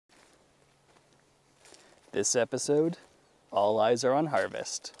This episode, all eyes are on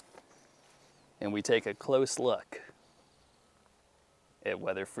harvest, and we take a close look at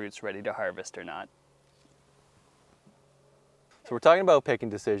whether fruit's ready to harvest or not. So we're talking about picking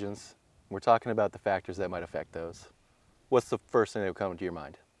decisions. We're talking about the factors that might affect those. What's the first thing that would come to your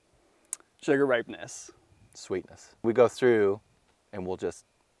mind? Sugar ripeness. Sweetness. We go through and we'll just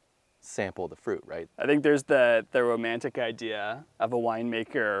sample the fruit, right? I think there's the romantic idea of a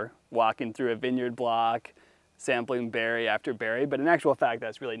winemaker walking through a vineyard block, sampling berry after berry, but in actual fact,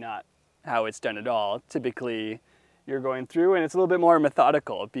 that's really not how it's done at all. Typically, you're going through and it's a little bit more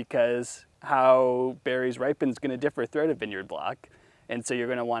methodical because how berries ripen is going to differ throughout a vineyard block. And so you're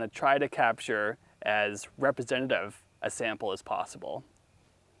going to want to try to capture as representative a sample as possible.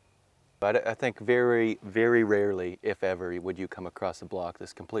 But I think very, very rarely, if ever, would you come across a block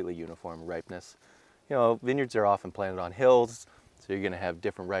that's completely uniform ripeness. You know, vineyards are often planted on hills, so you're going to have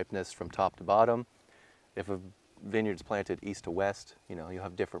different ripeness from top to bottom. If a vineyard's planted east to west, you know, you'll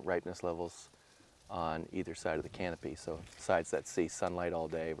have different ripeness levels on either side of the canopy. So sides that see sunlight all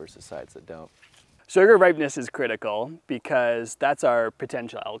day versus sides that don't. Sugar ripeness is critical because that's our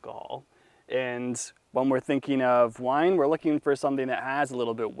potential alcohol. And when we're thinking of wine, we're looking for something that has a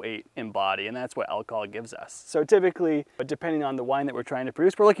little bit of weight in body, and that's what alcohol gives us. So typically, depending on the wine that we're trying to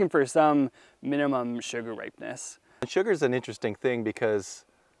produce, we're looking for some minimum sugar ripeness. Sugar is an interesting thing because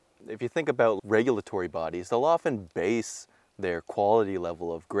if you think about regulatory bodies, they'll often base their quality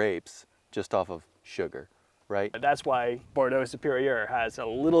level of grapes just off of sugar, right? That's why Bordeaux Superior has a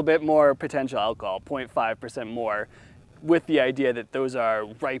little bit more potential alcohol, 0.5% more, with the idea that those are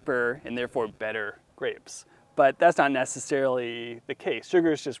riper and therefore better grapes. But that's not necessarily the case.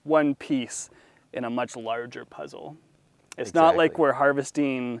 Sugar is just one piece in a much larger puzzle. It's not like we're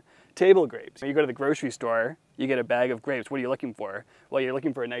harvesting table grapes. When you go to the grocery store, you get a bag of grapes. What are you looking for? Well, you're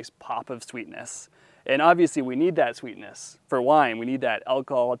looking for a nice pop of sweetness. And obviously we need that sweetness for wine. We need that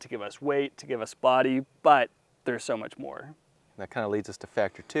alcohol to give us weight, to give us body, but there's so much more. That kind of leads us to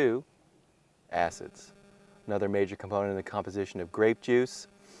factor 2, acids. Another major component in the composition of grape juice.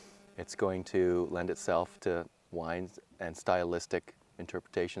 It's going to lend itself to wines and stylistic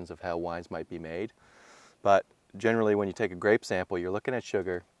interpretations of how wines might be made. But generally when you take a grape sample, you're looking at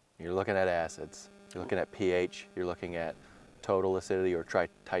sugar, you're looking at acids, you're looking at pH, you're looking at total acidity or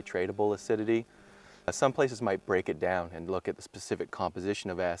titratable acidity. Some places might break it down and look at the specific composition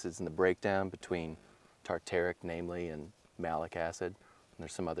of acids and the breakdown between tartaric, namely, and malic acid. And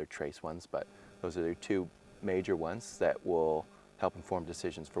there's some other trace ones, but those are the two major ones that will help inform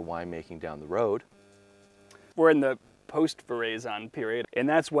decisions for winemaking down the road. We're in the post-veraison period, and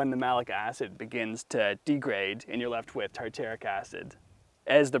that's when the malic acid begins to degrade and you're left with tartaric acid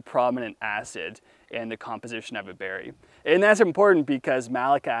as the prominent acid in the composition of a berry. And that's important because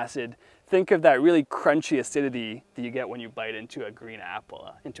malic acid, think of that really crunchy acidity that you get when you bite into a green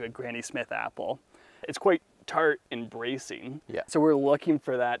apple, into a Granny Smith apple. It's quite tart and bracing. Yeah. So we're looking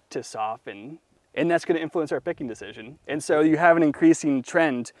for that to soften, and that's going to influence our picking decision. And so you have an increasing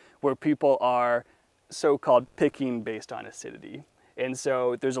trend where people are so-called picking based on acidity. And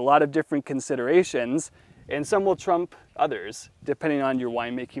so there's a lot of different considerations, and some will trump others, depending on your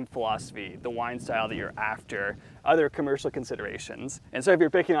winemaking philosophy, the wine style that you're after, other commercial considerations. And so if you're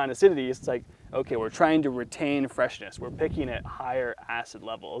picking on acidity, it's like, okay, we're trying to retain freshness. We're picking at higher acid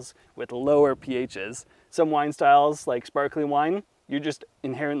levels with lower pHs. Some wine styles, like sparkling wine, you're just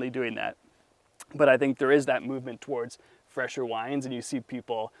inherently doing that. But I think there is that movement towards fresher wines, and you see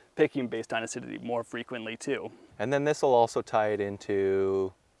people picking based on acidity more frequently too. And then this will also tie it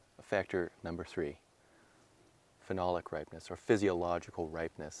into factor number 3, phenolic ripeness or physiological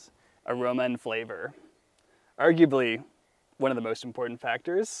ripeness. Aroma and flavor. Arguably one of the most important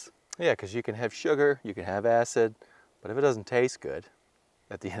factors. Yeah, because you can have sugar, you can have acid, but if it doesn't taste good,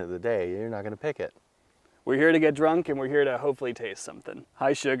 at the end of the day, you're not going to pick it. We're here to get drunk and we're here to hopefully taste something.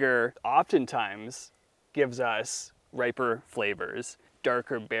 High sugar oftentimes gives us riper flavors,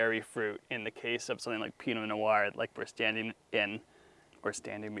 darker berry fruit in the case of something like Pinot Noir, like we're standing in or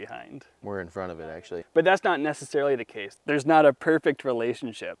standing behind. We're in front of it, actually. But that's not necessarily the case. There's not a perfect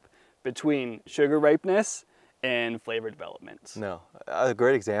relationship between sugar ripeness and flavor development. No. A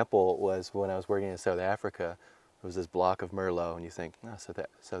great example was when I was working in South Africa. There was this block of Merlot, and you think, oh,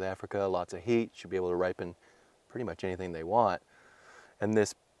 South Africa, lots of heat, should be able to ripen pretty much anything they want. And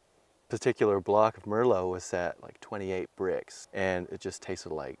this particular block of Merlot was at like 28 bricks, and it just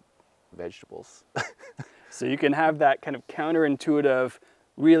tasted like vegetables. So you can have that kind of counterintuitive,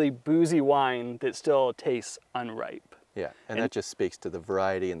 really boozy wine that still tastes unripe. Yeah, and that just speaks to the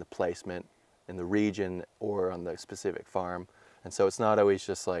variety and the placement in the region or on the specific farm. And so it's not always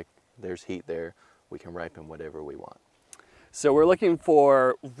just like there's heat there. we can ripen whatever we want. So we're looking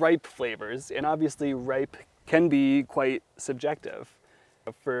for ripe flavors, and obviously ripe can be quite subjective.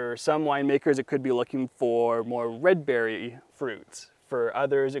 For some winemakers, it could be looking for more red berry fruits. For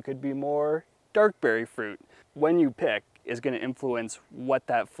others, it could be more dark berry fruit. When you pick is going to influence what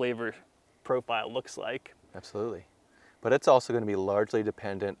that flavor profile looks like. Absolutely. But it's also going to be largely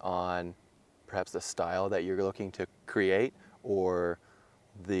dependent on perhaps the style that you're looking to create or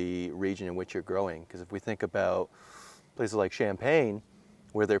the region in which you're growing. Because if we think about places like Champagne,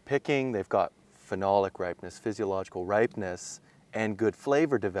 where they're picking, they've got phenolic ripeness, physiological ripeness, and good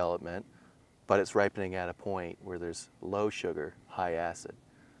flavor development, but it's ripening at a point where there's low sugar, high acid,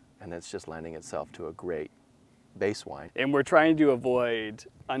 and it's just lending itself to a great base wine. And we're trying to avoid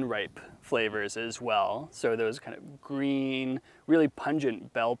unripe flavors as well. So those kind of green, really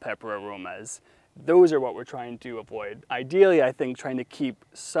pungent bell pepper aromas, those are what we're trying to avoid. Ideally, I think trying to keep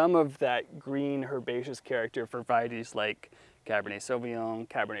some of that green herbaceous character for varieties like Cabernet Sauvignon,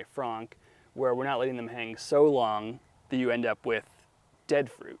 Cabernet Franc, where we're not letting them hang so long that you end up with dead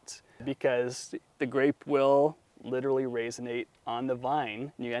fruits, because the grape will literally raisinate on the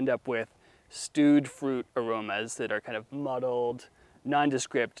vine, and you end up with stewed fruit aromas that are kind of muddled,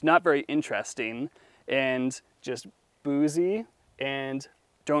 nondescript, not very interesting, and just boozy, and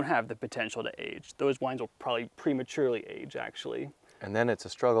don't have the potential to age. Those wines will probably prematurely age, actually. And then it's a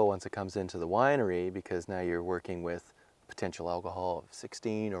struggle once it comes into the winery, because now you're working with potential alcohol of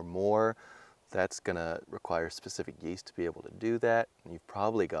 16 or more. That's going to require specific yeast to be able to do that. And you've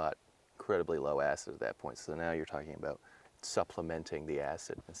probably got incredibly low acid at that point. So now you're talking about supplementing the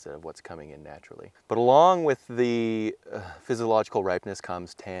acid instead of what's coming in naturally. But along with the physiological ripeness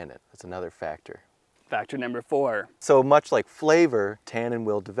comes tannin. That's another factor. Factor number 4. So much like flavor, tannin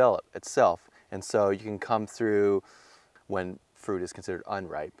will develop itself. And so you can come through when fruit is considered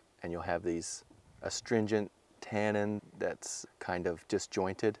unripe, and you'll have these astringent tannin that's kind of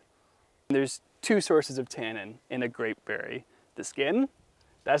disjointed. There's 2 sources of tannin in a grape berry. The skin,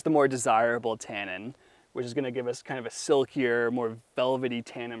 that's the more desirable tannin, which is going to give us kind of a silkier, more velvety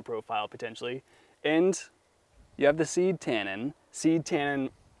tannin profile potentially. And you have the seed tannin. Seed tannin,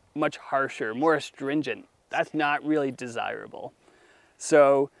 much harsher, more astringent. That's not really desirable.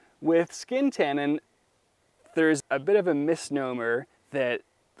 So with skin tannin, there's a bit of a misnomer that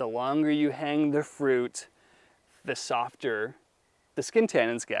the longer you hang the fruit, the softer the skin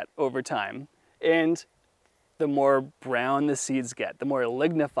tannins get over time, and the more brown the seeds get, the more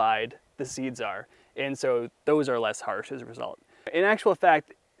lignified the seeds are. And so those are less harsh as a result. In actual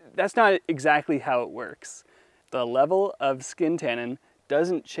fact, that's not exactly how it works. The level of skin tannin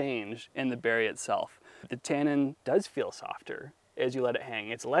doesn't change in the berry itself. The tannin does feel softer as you let it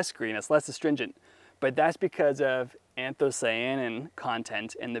hang. It's less green, it's less astringent, but that's because of anthocyanin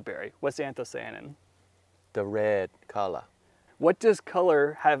content in the berry. What's anthocyanin? The red color. What does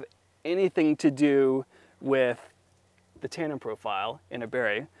color have anything to do with the tannin profile in a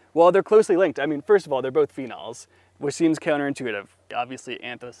berry? Well, they're closely linked. I mean, first of all, they're both phenols, which seems counterintuitive. Obviously,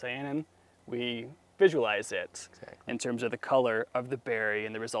 anthocyanin, we visualize it in terms of the color of the berry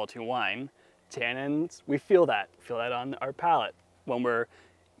and the resulting wine. Tannins, we feel that on our palate when we're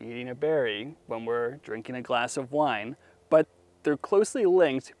eating a berry, when we're drinking a glass of wine. But they're closely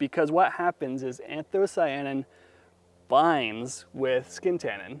linked because what happens is anthocyanin binds with skin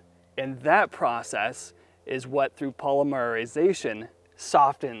tannin, and that process is what, through polymerization,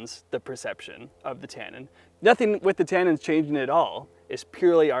 softens the perception of the tannin. Nothing with the tannins changing at all. It's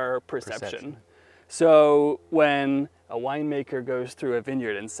purely our perception. So when a winemaker goes through a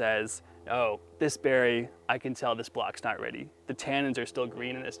vineyard and says, oh, this berry, I can tell this block's not ready. The tannins are still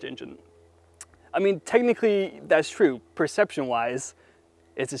green and astringent. I mean, technically that's true. Perception-wise,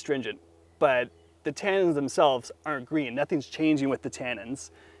 it's astringent, but the tannins themselves aren't green. Nothing's changing with the tannins.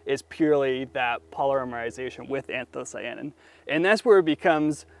 It's purely that polymerization with anthocyanin. And that's where it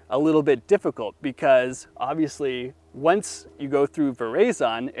becomes a little bit difficult, because obviously once you go through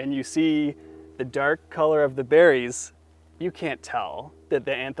veraison and you see the dark color of the berries, you can't tell that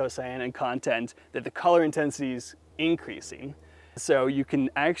the anthocyanin content, that the color intensity is increasing. So you can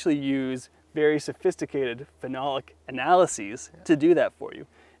actually use very sophisticated phenolic analyses to do that for you.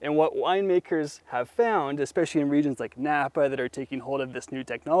 And what winemakers have found, especially in regions like Napa that are taking hold of this new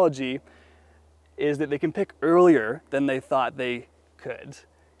technology, is that they can pick earlier than they thought they could.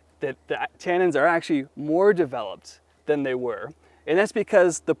 That the tannins are actually more developed than they were. And that's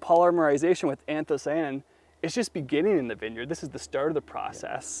because the polymerization with anthocyanin is just beginning in the vineyard. This is the start of the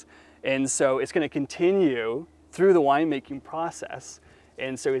process. And so it's going to continue through the winemaking process.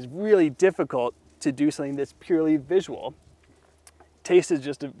 And so it's really difficult to do something that's purely visual. Taste is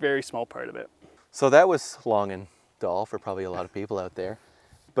just a very small part of it. So that was long and dull for probably a lot of people out there.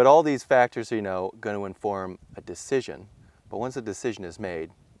 But all these factors are, you know, going to inform a decision. But once a decision is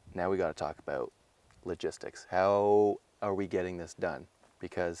made, now we got to talk about logistics. How are we getting this done?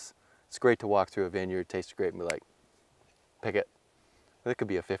 Because it's great to walk through a vineyard, taste a grape, and be like, pick it. It could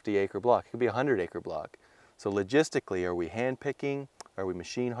be a 50-acre block. It could be a 100-acre block. So logistically, are we hand picking? Are we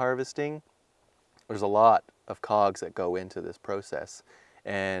machine harvesting? There's a lot of cogs that go into this process.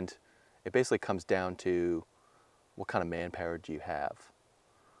 And it basically comes down to what kind of manpower do you have?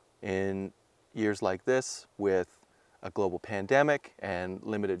 In years like this, with a global pandemic and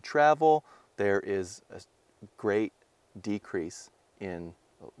limited travel, there is a great decrease in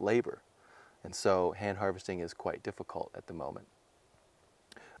labor. And so hand harvesting is quite difficult at the moment.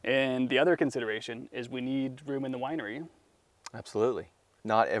 And the other consideration is we need room in the winery. Absolutely.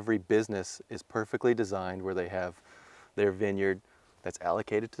 Not every business is perfectly designed where they have their vineyard that's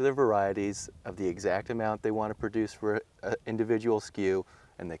allocated to their varieties of the exact amount they want to produce for an individual SKU,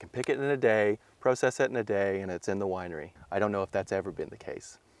 and they can pick it in a day, process it in a day, and it's in the winery. I don't know if that's ever been the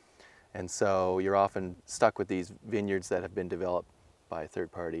case. And so you're often stuck with these vineyards that have been developed by a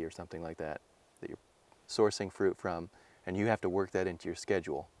third party or something like that, that you're sourcing fruit from, and you have to work that into your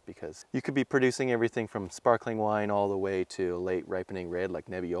schedule, because you could be producing everything from sparkling wine all the way to late ripening red like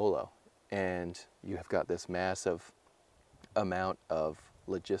Nebbiolo, and you have got this massive amount of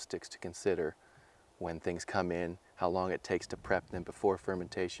logistics to consider when things come in, how long it takes to prep them before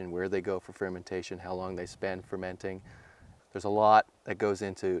fermentation, where they go for fermentation, how long they spend fermenting. There's a lot that goes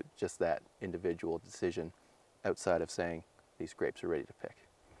into just that individual decision outside of saying these grapes are ready to pick.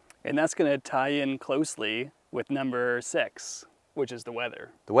 And that's going to tie in closely with number 6, which is the weather.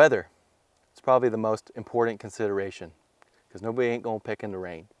 The weather. It's probably the most important consideration, because nobody ain't going to pick in the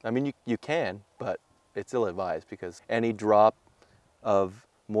rain. I mean, you can, but it's ill-advised, because any drop of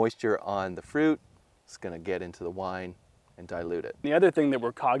moisture on the fruit is going to get into the wine and dilute it. The other thing that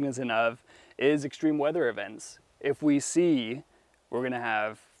we're cognizant of is extreme weather events. If we see we're going to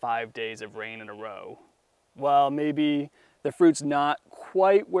have 5 days of rain in a row, well, maybe the fruit's not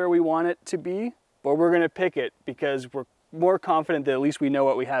quite where we want it to be, but we're going to pick it because we're more confident that at least we know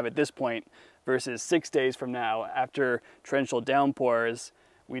what we have at this point, versus 6 days from now after torrential downpours.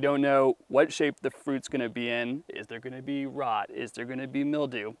 We don't know what shape the fruit's going to be in. Is there going to be rot? Is there going to be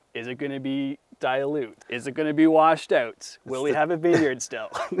mildew? Is it going to be dilute? Is it going to be washed out? Will we have a vineyard still?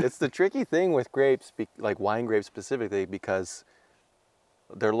 It's the tricky thing with grapes, like wine grapes specifically, because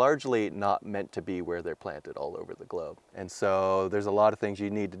they're largely not meant to be where they're planted all over the globe. And so there's a lot of things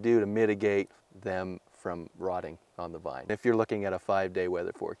you need to do to mitigate them from rotting on the vine. If you're looking at a 5-day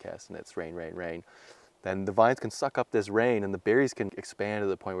weather forecast and it's rain, rain, rain, then the vines can suck up this rain and the berries can expand to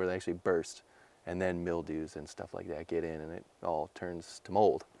the point where they actually burst, and then mildews and stuff like that get in and it all turns to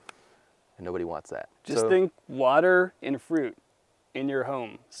mold, and nobody wants that. Just think water and fruit in your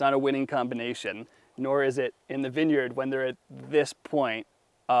home. It's not a winning combination, nor is it in the vineyard when they're at this point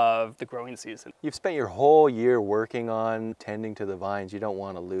of the growing season. You've spent your whole year working on tending to the vines. You don't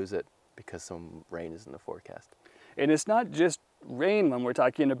want to lose it because some rain is in the forecast. And it's not just rain when we're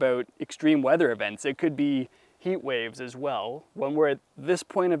talking about extreme weather events. It could be heat waves as well. When we're at this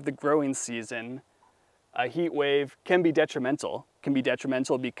point of the growing season, a heat wave can be detrimental. It can be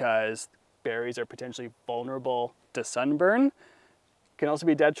detrimental because berries are potentially vulnerable to sunburn. It can also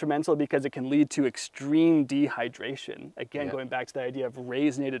be detrimental because it can lead to extreme dehydration. Again, going back to the idea of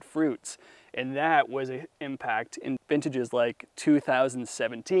raisinated fruits. And that was an impact in vintages like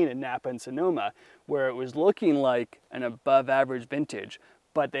 2017 in Napa and Sonoma, where it was looking like an above average vintage,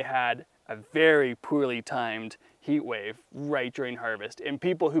 but they had a very poorly timed heat wave right during harvest. And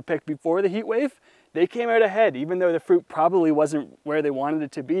people who picked before the heat wave, they came out ahead, even though the fruit probably wasn't where they wanted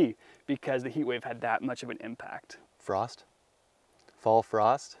it to be, because the heat wave had that much of an impact. Frost, fall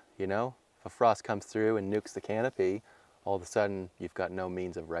frost, you know, if a frost comes through and nukes the canopy, all of a sudden you've got no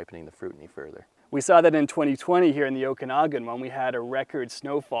means of ripening the fruit any further. We saw that in 2020 here in the Okanagan when we had a record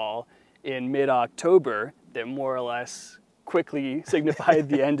snowfall in mid-October that more or less quickly signified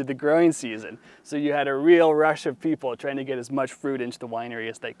the end of the growing season. So you had a real rush of people trying to get as much fruit into the winery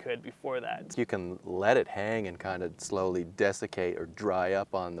as they could before that. You can let it hang and kind of slowly desiccate or dry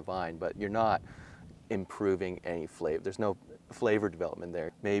up on the vine, but you're not improving any flavor. There's no flavor development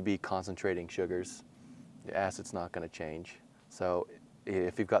there. Maybe concentrating sugars. The acid's not going to change. So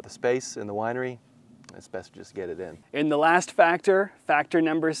if you've got the space in the winery, it's best to just get it in. In the last factor, factor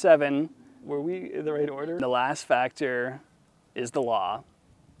number 7, were we in the right order? The last factor is the law.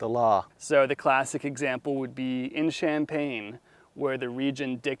 The law. So the classic example would be in Champagne, where the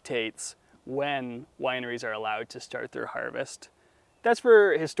region dictates when wineries are allowed to start their harvest. That's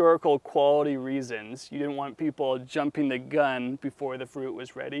for historical quality reasons. You didn't want people jumping the gun before the fruit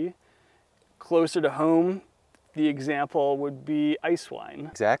was ready. Closer to home, the example would be ice wine.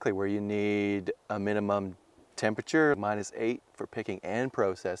 Exactly, where you need a minimum temperature, -8 for picking and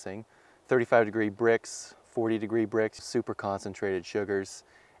processing, 35-degree bricks, 40-degree bricks, super concentrated sugars,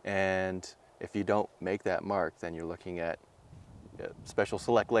 and if you don't make that mark, then you're looking at special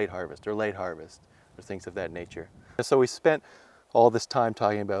select late harvest or things of that nature. So we spent all this time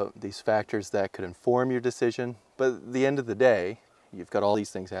talking about these factors that could inform your decision, but at the end of the day, you've got all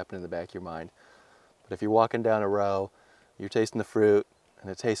these things happening in the back of your mind. But if you're walking down a row, you're tasting the fruit, and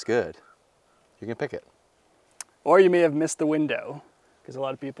it tastes good, you can pick it. Or you may have missed the window, because a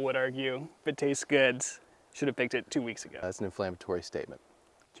lot of people would argue, if it tastes good, should have picked it 2 weeks ago. That's an inflammatory statement.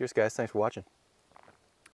 Cheers, guys. Thanks for watching.